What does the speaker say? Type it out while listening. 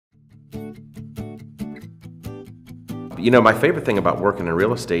My favorite thing about working in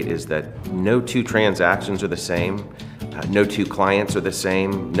real estate is that no two transactions are the same, no two clients are the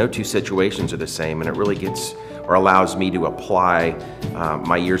same, no two situations are the same, and it really gets or allows me to apply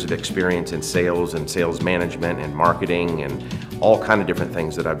my years of experience in sales and sales management and marketing and all kind of different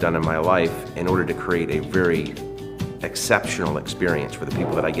things that I've done in my life in order to create a very exceptional experience for the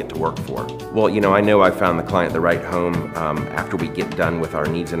people that I get to work for. Well, I know I found the client the right home after we get done with our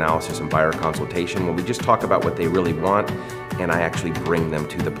needs analysis and buyer consultation, when we just talk about what they really want, and I actually bring them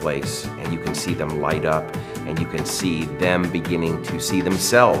to the place, and you can see them light up, and you can see them beginning to see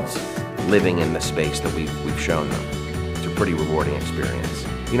themselves living in the space that we've shown them. It's a pretty rewarding experience.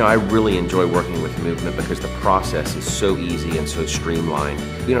 I really enjoy working with Movement because the process is so easy and so streamlined.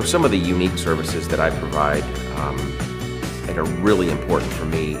 Some of the unique services that I provide that are really important for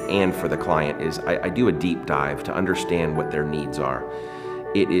me and for the client is I do a deep dive to understand what their needs are.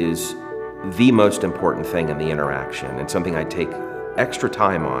 It is the most important thing in the interaction and something I take extra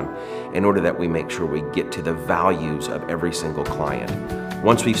time on in order that we make sure we get to the values of every single client.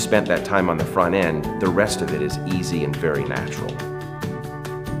 Once we've spent that time on the front end, the rest of it is easy and very natural.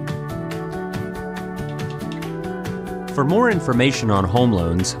 For more information on home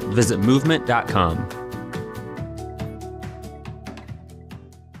loans, visit movement.com.